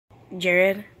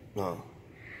Jared. No.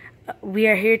 We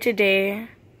are here today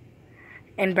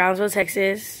in Brownsville,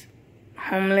 Texas,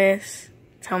 homeless.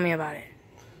 Tell me about it.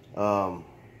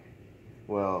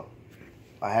 Well,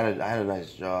 I had a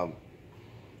nice job.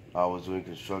 I was doing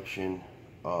construction.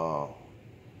 I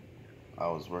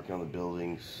was working on the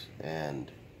buildings, and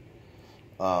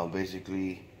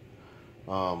basically,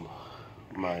 my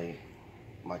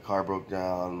car broke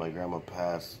down. My grandma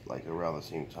passed like around the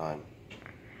same time,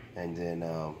 and then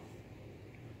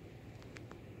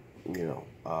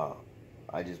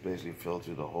I just basically fell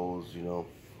through the holes,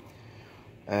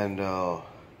 and uh,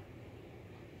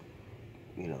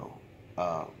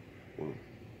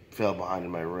 fell behind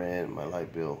in my rent, my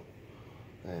light bill,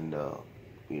 and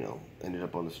ended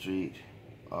up on the street.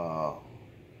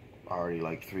 Already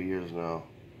like 3 years now.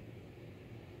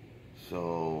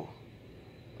 So,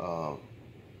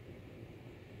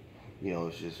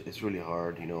 it's really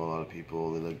hard. A lot of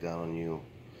people, they look down on you,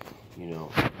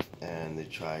 and they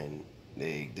try and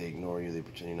they ignore you. They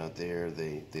pretend you're not there.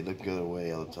 They look the other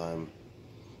way all the time.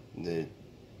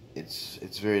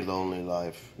 It's very lonely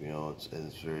life.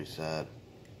 It's very sad.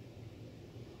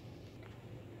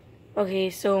 Okay,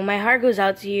 so my heart goes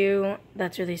out to you.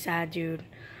 That's really sad, dude.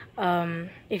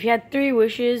 If you had 3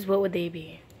 wishes, what would they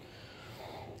be?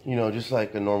 Just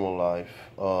like a normal life.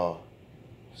 A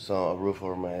roof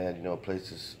over my head. A place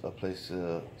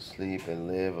to sleep and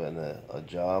live, and a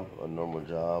job, a normal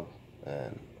job,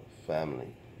 and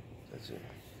family. That's it.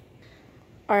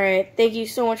 All right, thank you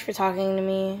so much for talking to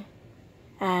me.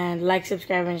 And like,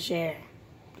 subscribe, and share.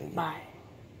 Bye.